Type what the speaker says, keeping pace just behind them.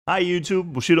Hi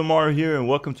YouTube, Bushido here and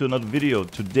welcome to another video.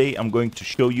 Today I'm going to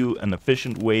show you an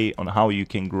efficient way on how you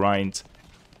can grind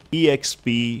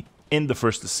EXP in the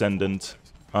First Descendant.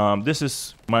 This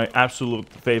is my absolute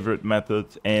favorite method,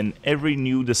 and every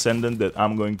new Descendant that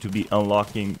I'm going to be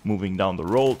unlocking moving down the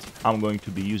road, I'm going to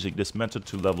be using this method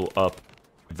to level up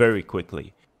very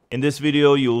quickly. In this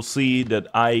video you'll see that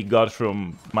I got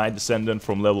from my Descendant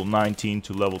from level 19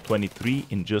 to level 23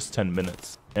 in just 10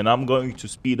 minutes. And I'm going to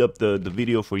speed up the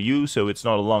video for you so it's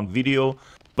not a long video,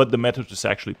 but the method is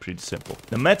actually pretty simple.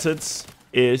 The methods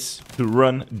is to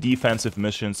run defensive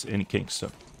missions in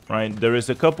Kingston, right? There is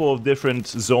a couple of different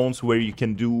zones where you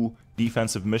can do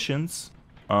defensive missions,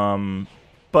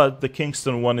 but the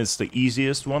Kingston one is the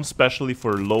easiest one, especially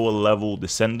for lower level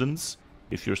Descendants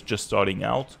if you're just starting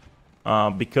out.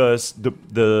 Because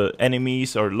the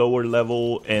enemies are lower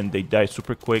level and they die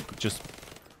super quick just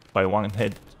by one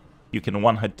hit. You can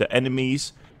one-hit the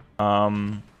enemies,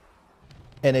 and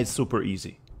it's super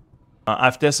easy.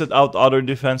 I've tested out other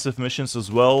defensive missions as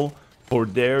well. For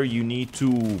there, you need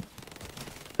to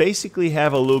basically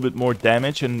have a little bit more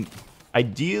damage, and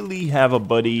ideally have a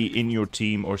buddy in your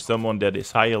team or someone that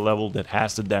is higher level that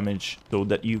has the damage so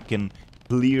that you can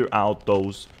clear out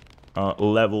those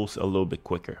levels a little bit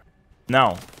quicker.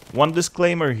 Now, one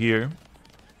disclaimer here,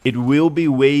 it will be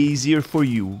way easier for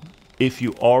you if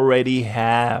you already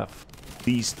have at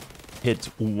least hit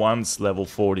once level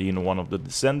 40 in one of the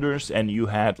Descenders and you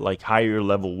had like higher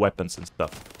level weapons and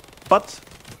stuff. But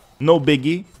no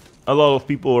biggie, a lot of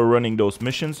people are running those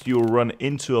missions. You'll run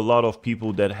into a lot of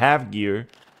people that have gear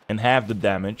and have the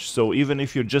damage. So even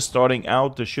if you're just starting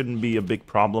out, there shouldn't be a big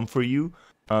problem for you.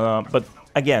 But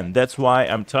again, that's why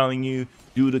I'm telling you,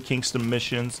 do the Kingston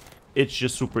missions. It's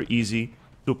just super easy,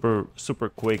 super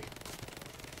quick.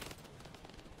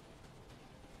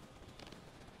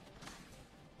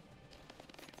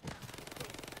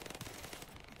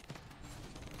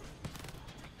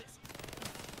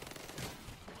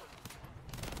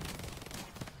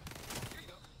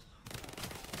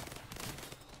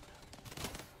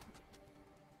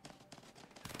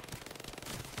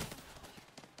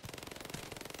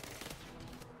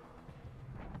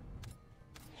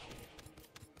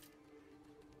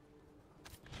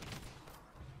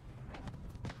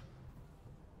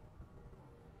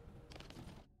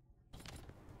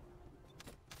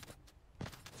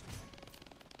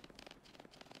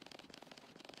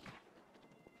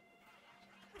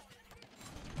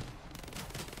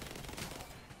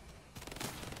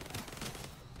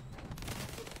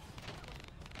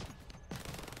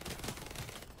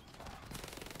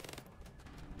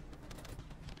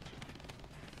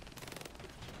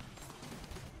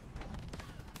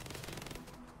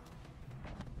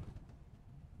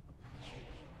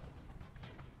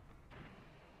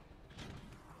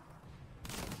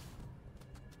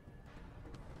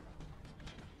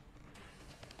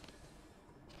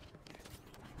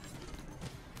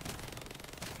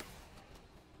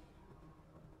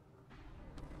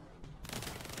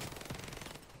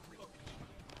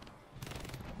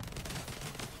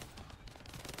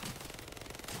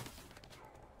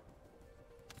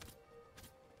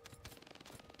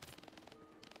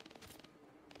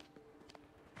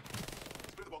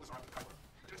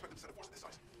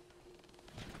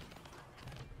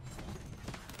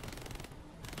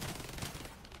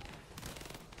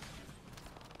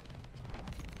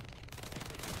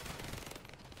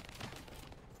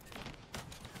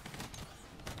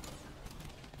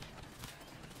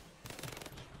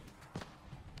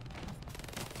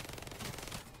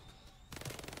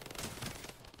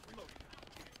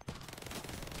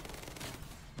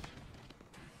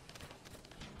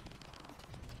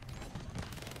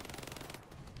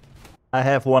 I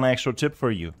have one extra tip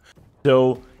for you.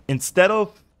 So instead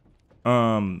of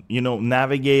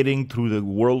navigating through the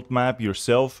world map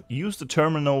yourself, use the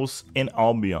terminals in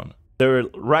Albion. They're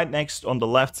right next on the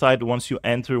left side once you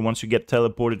get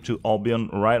teleported to Albion,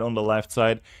 right on the left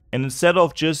side. And instead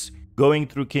of just going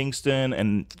through Kingston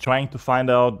and trying to find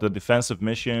out the defensive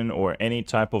mission or any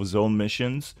type of zone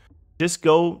missions, just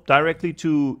go directly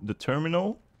to the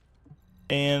terminal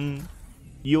and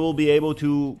you will be able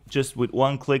to just with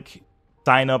one click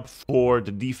sign up for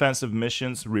the defensive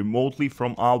missions remotely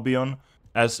from Albion.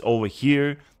 As over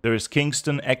here, there is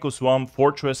Kingston, Echo Swamp,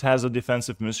 Fortress has a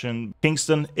defensive mission.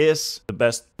 Kingston is the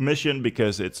best mission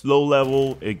because it's low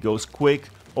level, it goes quick.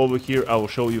 Over here, I will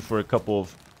show you for a couple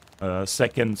of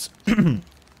seconds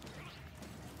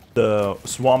the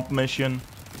Swamp mission.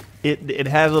 It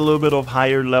has a little bit of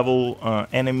higher level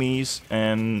enemies,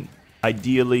 and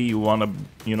ideally you want to,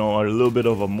 a little bit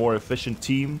of a more efficient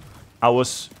team. I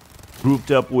was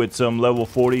grouped up with some level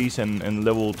 40s and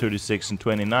level 36 and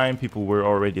 29. People were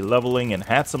already leveling and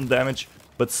had some damage,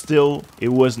 but still it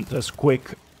wasn't as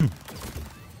quick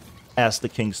as the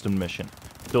Kingston mission.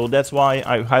 So that's why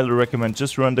I highly recommend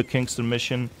just run the Kingston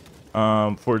mission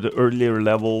for the earlier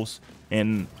levels,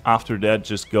 and after that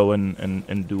just go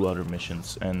and do other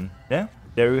missions. And yeah,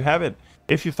 there you have it.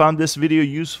 If you found this video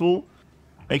useful,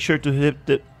 make sure to hit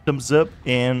the thumbs up,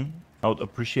 and I would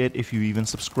appreciate if you even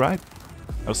subscribe.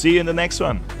 I'll see you in the next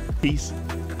one. Peace.